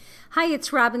Hi,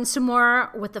 it's Robin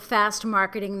Samora with the Fast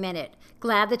Marketing Minute.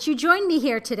 Glad that you joined me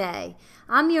here today.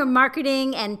 I'm your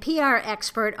marketing and PR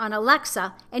expert on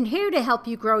Alexa and here to help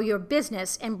you grow your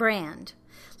business and brand.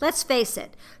 Let's face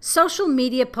it, social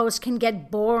media posts can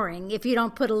get boring if you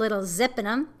don't put a little zip in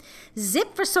them.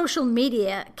 Zip for social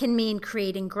media can mean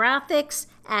creating graphics,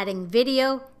 adding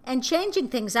video, and changing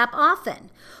things up often.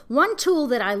 One tool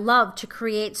that I love to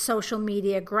create social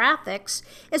media graphics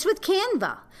is with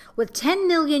Canva. With 10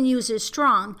 million users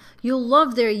strong, you'll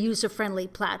love their user-friendly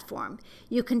platform.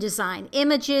 You can design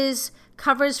images,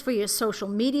 covers for your social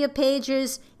media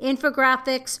pages,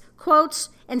 infographics, quotes,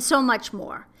 and so much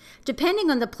more. Depending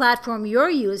on the platform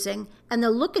you're using and the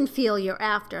look and feel you're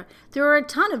after, there are a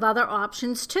ton of other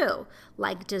options too,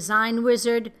 like Design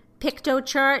Wizard,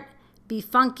 Piktochart,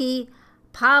 BeFunky,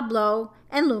 Pablo,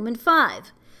 and Lumen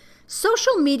 5.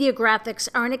 Social media graphics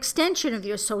are an extension of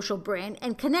your social brand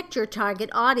and connect your target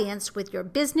audience with your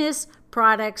business,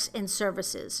 products, and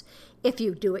services. If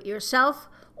you do it yourself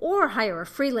or hire a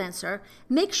freelancer,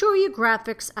 make sure your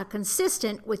graphics are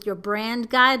consistent with your brand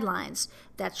guidelines,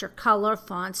 that's your color,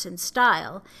 fonts, and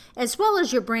style, as well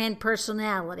as your brand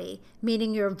personality,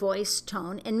 meaning your voice,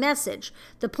 tone, and message.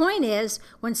 The point is,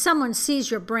 when someone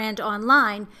sees your brand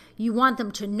online, you want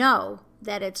them to know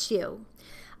that it's you.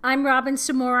 I'm Robin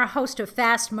Samora, host of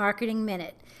Fast Marketing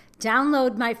Minute.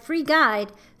 Download my free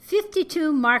guide,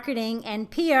 52 Marketing and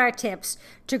PR Tips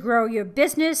to grow your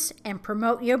business and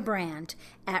promote your brand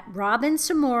at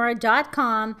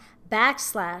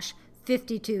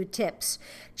robinsamora.com/52 tips.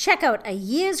 Check out a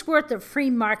year's worth of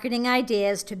free marketing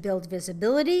ideas to build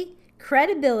visibility,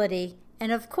 credibility,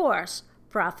 and of course,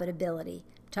 profitability.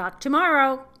 Talk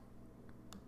tomorrow.